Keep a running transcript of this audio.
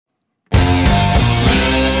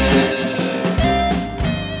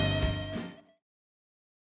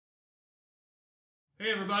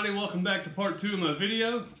Hey everybody, welcome back to part 2 of my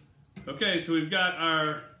video. Okay, so we've got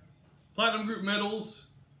our platinum group metals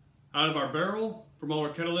out of our barrel from all our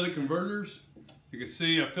catalytic converters. You can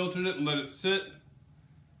see I filtered it and let it sit.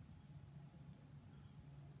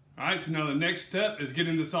 Alright, so now the next step is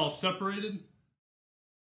getting this all separated.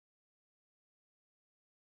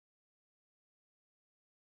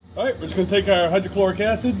 Alright, we're just going to take our hydrochloric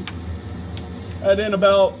acid, add in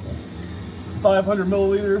about 500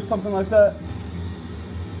 milliliters, something like that.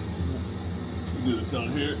 Do this out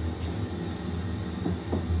here.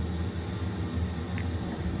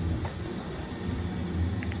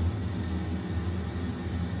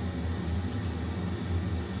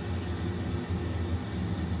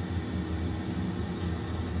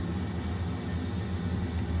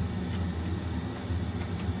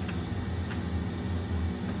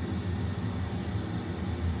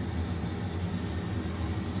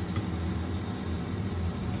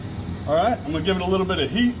 All right, I'm gonna give it a little bit of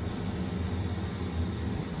heat.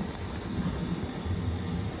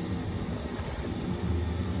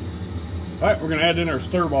 All right, we're gonna add in our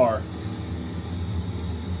stir bar.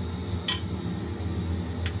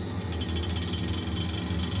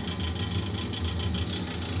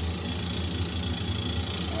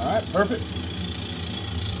 All right, perfect.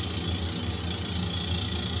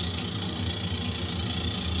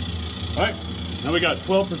 All right, now we got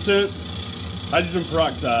 12% hydrogen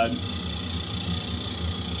peroxide.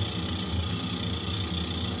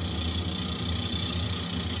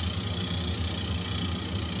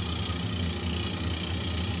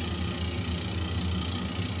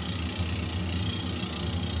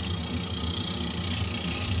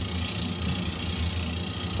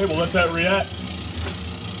 Okay, we'll let that react.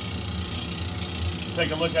 Take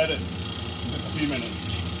a look at it in just a few minutes.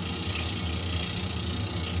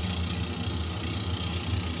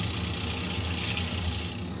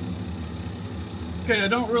 Okay, I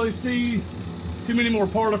don't really see too many more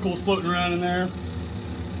particles floating around in there.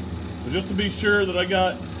 So just to be sure that I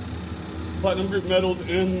got platinum group metals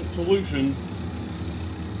in solution,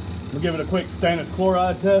 we'll give it a quick stannous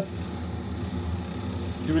chloride test.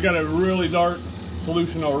 See, we got a really dark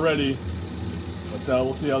solution already, but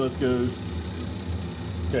we'll see how this goes.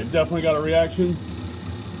 Okay, definitely got a reaction.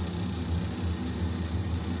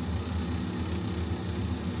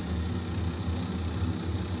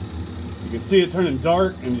 You can see it turning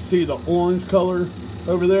dark, and you see the orange color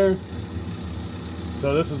over there.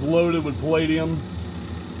 So this is loaded with palladium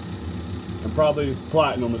and probably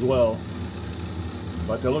platinum as well.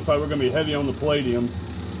 But it looks like we're going to be heavy on the palladium,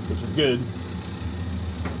 which is good.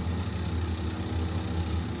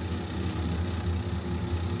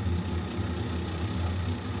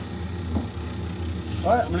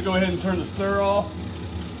 All right, I'm gonna go ahead and turn the stir off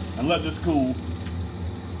and let this cool.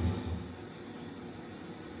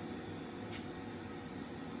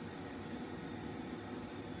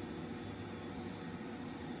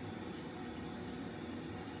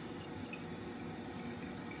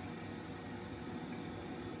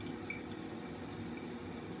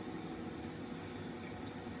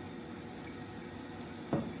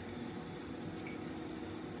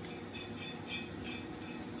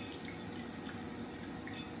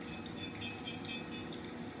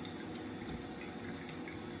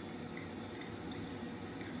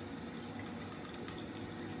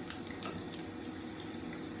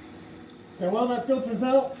 Okay, while that filters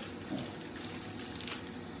out,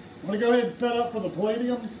 I'm going to go ahead and set up for the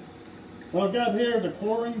palladium. What I've got here is a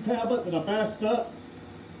chlorine tablet that I bashed up.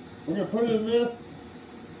 We're going to put it in this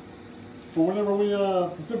for whenever we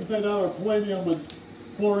precipitate out our palladium with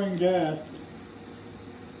chlorine gas.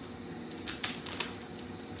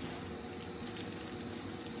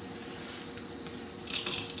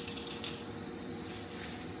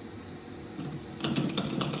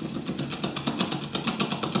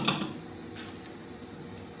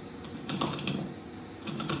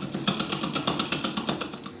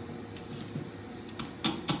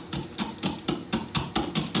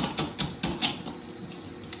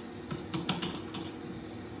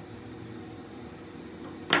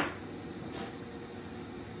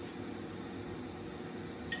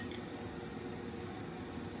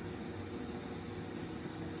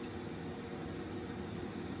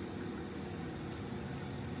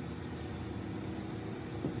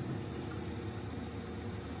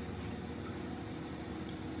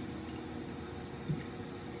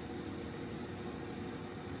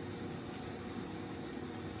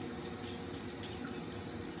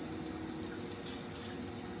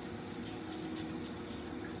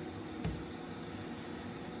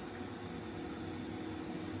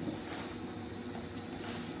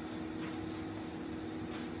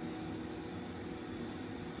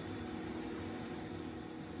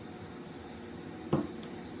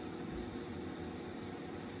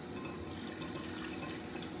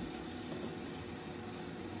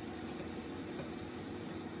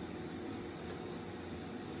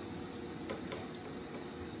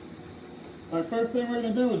 Alright, first thing we're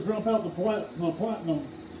going to do is drop out the platinum.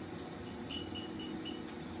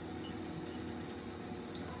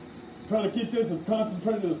 Try to keep this as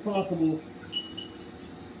concentrated as possible.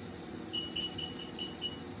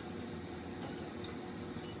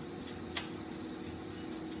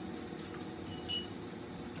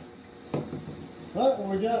 Alright, what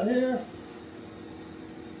we got here,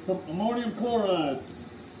 some ammonium chloride.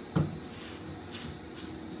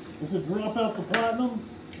 This will drop out the platinum.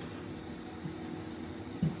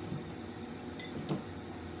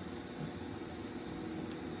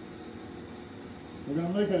 We're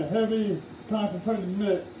going to make a heavy, concentrated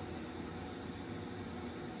mix.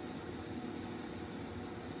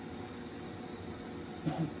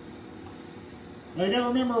 Now you got to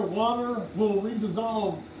remember, water will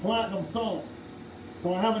redissolve platinum salt.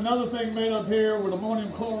 So I have another thing made up here with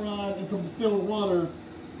ammonium chloride and some distilled water.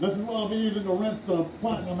 This is what I'll be using to rinse the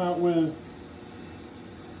platinum out with.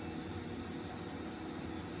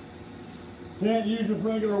 Can't use just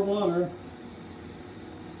regular water.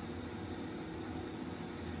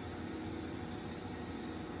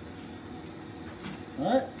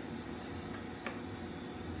 All right.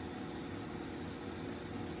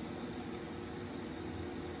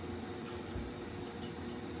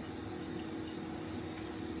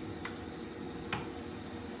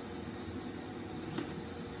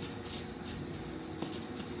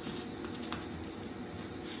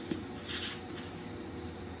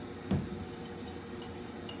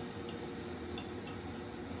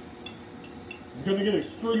 It's going to get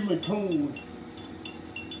extremely cold.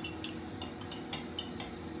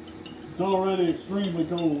 It's already extremely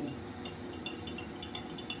cold.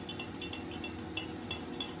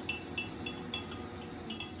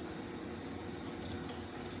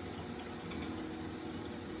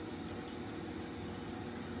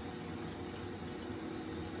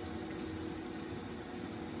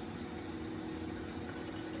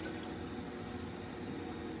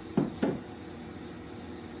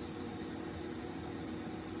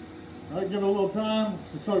 All right, give it a little time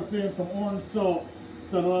to start seeing some orange salt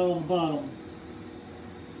settle out on the bottom.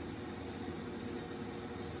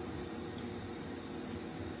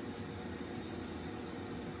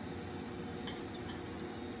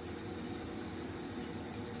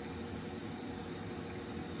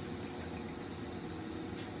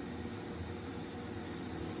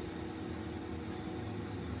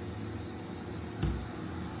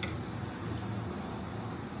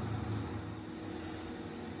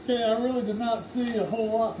 Okay, I really did not see a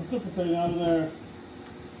whole lot precipitate out of there.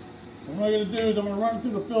 What I'm going to do is I'm going to run it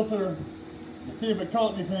through the filter to see if it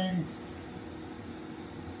caught anything.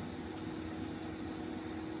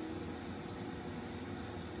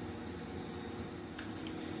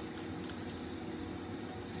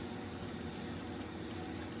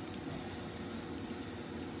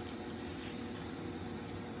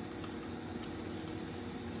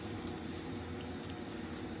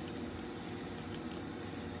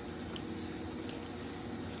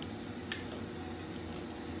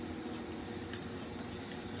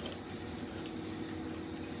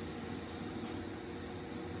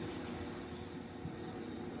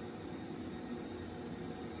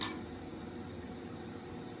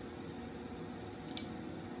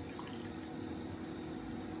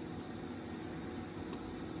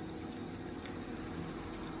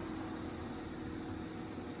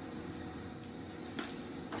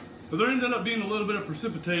 So there ended up being a little bit of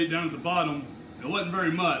precipitate down at the bottom. It wasn't very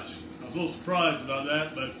much. I was a little surprised about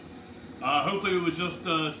that, but hopefully it was just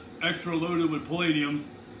extra loaded with palladium,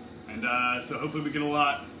 and so hopefully we get a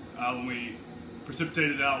lot when we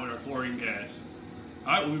precipitate it out with our chlorine gas.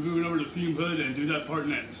 All right, we'll be moving over to the fume hood and do that part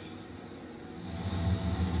next.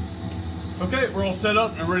 Okay, we're all set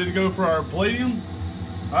up and ready to go for our palladium.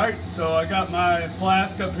 All right, so I got my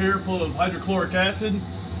flask up here full of hydrochloric acid.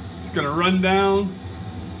 It's gonna run down.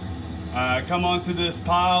 Come onto this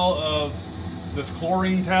pile of this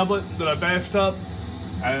chlorine tablet that I bashed up,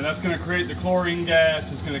 and that's going to create the chlorine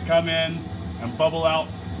gas. It's going to come in and bubble out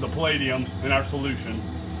the palladium in our solution.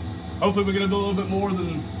 Hopefully we get a little bit more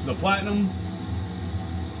than the platinum,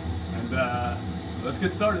 and let's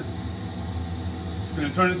get started. It's going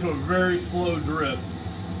to turn into a very slow drip.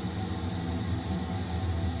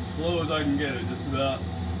 Slow as I can get it, just about.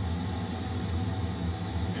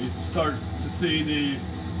 And you start to see the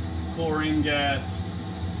chlorine gas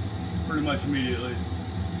pretty much immediately.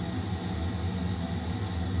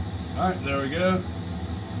 All right, there we go.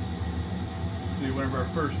 See whenever our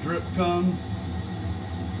first drip comes.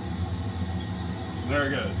 There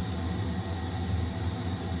it goes.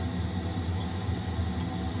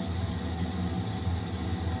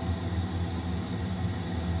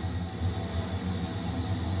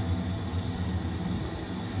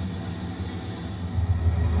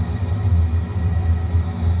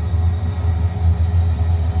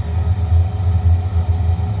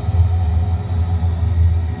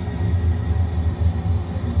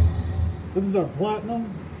 This is our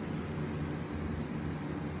platinum.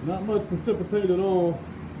 Not much precipitate at all.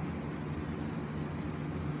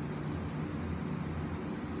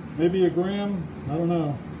 Maybe a gram, I don't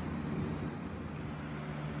know.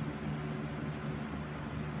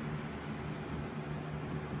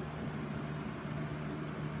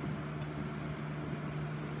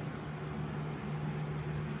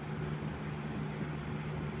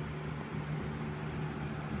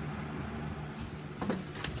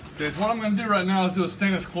 Okay, so what I'm going to do right now is do a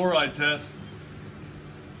stainless chloride test,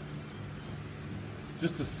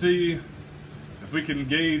 just to see if we can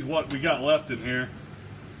gauge what we got left in here.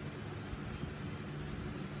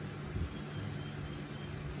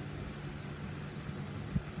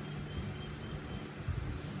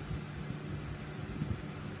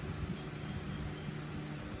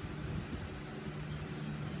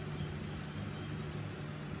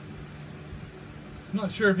 I'm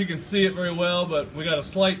not sure if you can see it very well, but we got a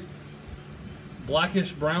slight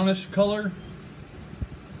blackish brownish color.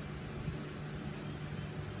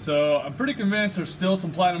 So I'm pretty convinced there's still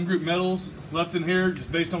some platinum group metals left in here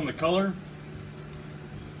just based on the color.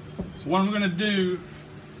 So what I'm going to do,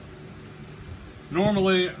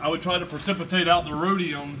 normally I would try to precipitate out the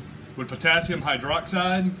rhodium with potassium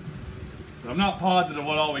hydroxide, but I'm not positive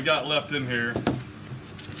what all we got left in here.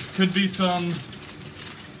 Could be some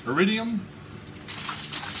iridium,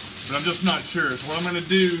 but I'm just not sure. So what I'm going to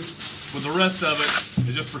do with the rest of it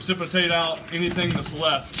is just precipitate out anything that's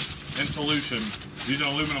left in solution using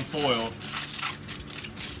aluminum foil.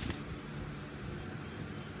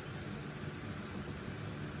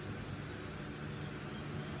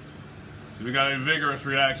 So we got a vigorous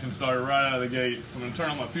reaction started right out of the gate. I'm going to turn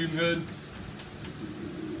on my fume hood.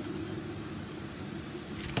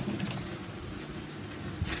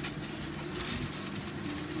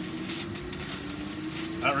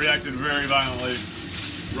 That reacted very violently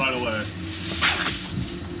right away.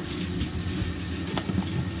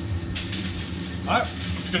 Alright, I'm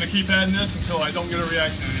just going to keep adding this until I don't get a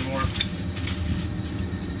reaction anymore.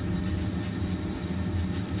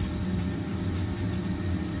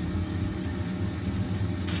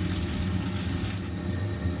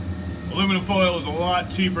 Aluminum foil is a lot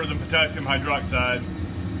cheaper than potassium hydroxide.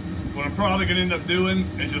 What I'm probably going to end up doing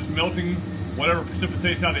is just melting whatever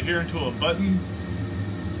precipitates out of here into a button.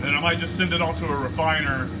 And then I might just send it off to a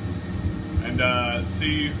refiner and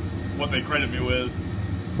see what they credit me with.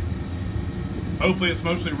 Hopefully it's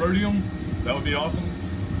mostly rhodium. That would be awesome.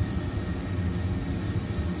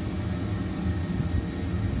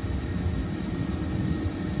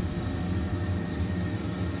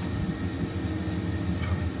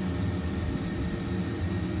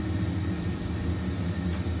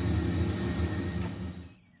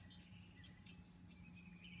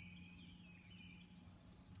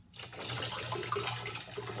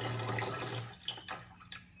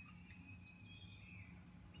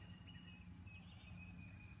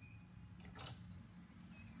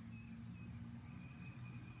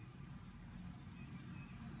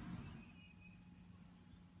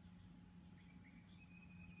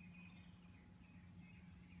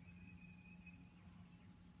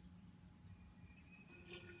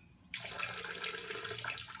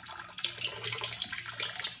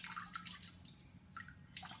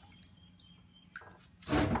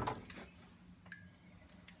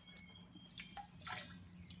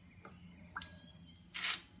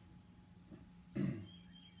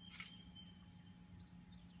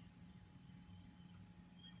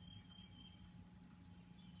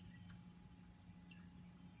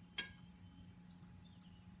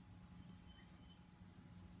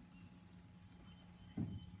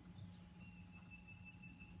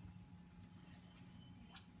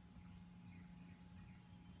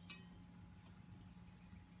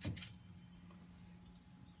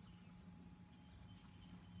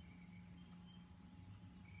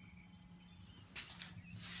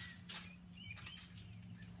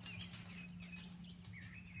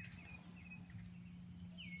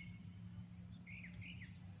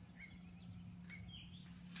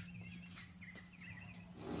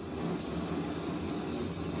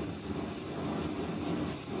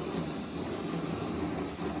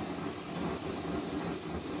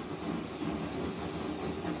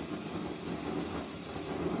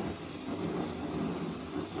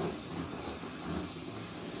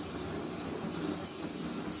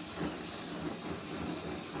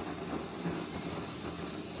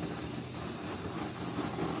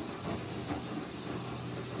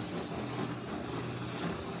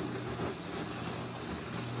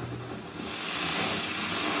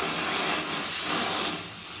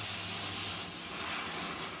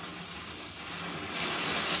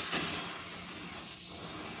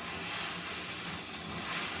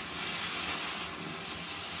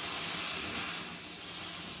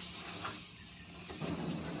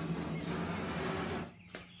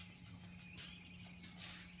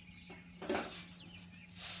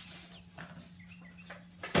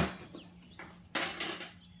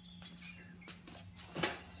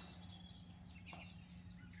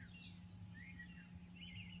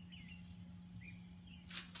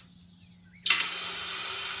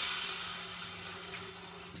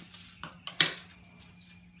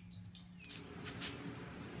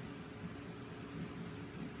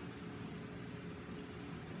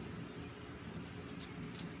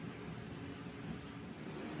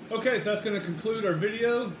 Okay, so that's going to conclude our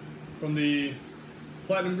video from the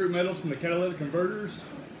platinum group metals from the catalytic converters.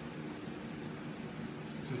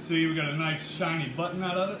 So see, we got a nice shiny button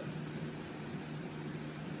out of it.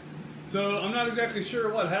 So I'm not exactly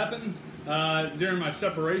sure what happened during my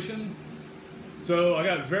separation. So I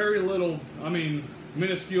got very little,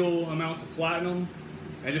 minuscule amounts of platinum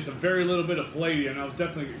and just a very little bit of palladium. I was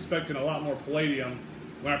definitely expecting a lot more palladium.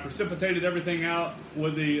 When I precipitated everything out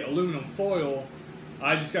with the aluminum foil,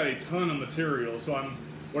 I just got a ton of material. So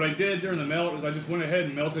what I did during the melt is I just went ahead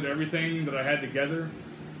and melted everything that I had together.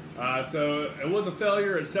 So it was a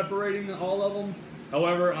failure at separating all of them.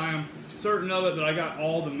 However, I am certain of it that I got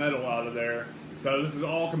all the metal out of there. So this is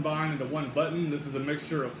all combined into one button. This is a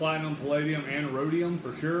mixture of platinum, palladium, and rhodium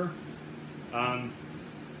for sure.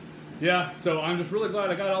 Yeah, so I'm just really glad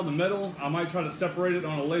I got all the metal. I might try to separate it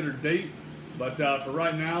on a later date. But for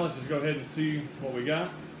right now, let's just go ahead and see what we got.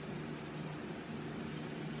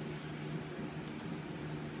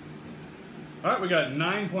 Alright, we got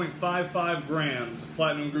 9.55 grams of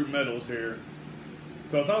platinum group metals here.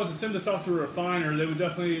 So if I was to send this off to a refiner, they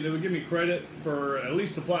would give me credit for at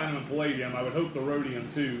least the platinum and palladium. I would hope the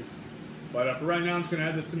rhodium too. But for right now, I'm just going to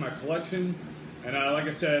add this to my collection. And like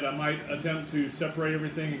I said, I might attempt to separate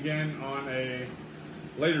everything again on a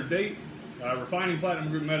later date. Refining platinum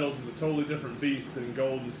group metals is a totally different beast than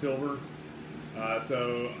gold and silver.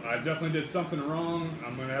 So I definitely did something wrong.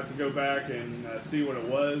 I'm going to have to go back and see what it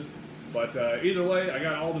was. But either way, I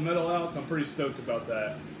got all the metal out, so I'm pretty stoked about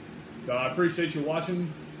that. So I appreciate you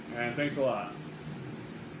watching, and thanks a lot.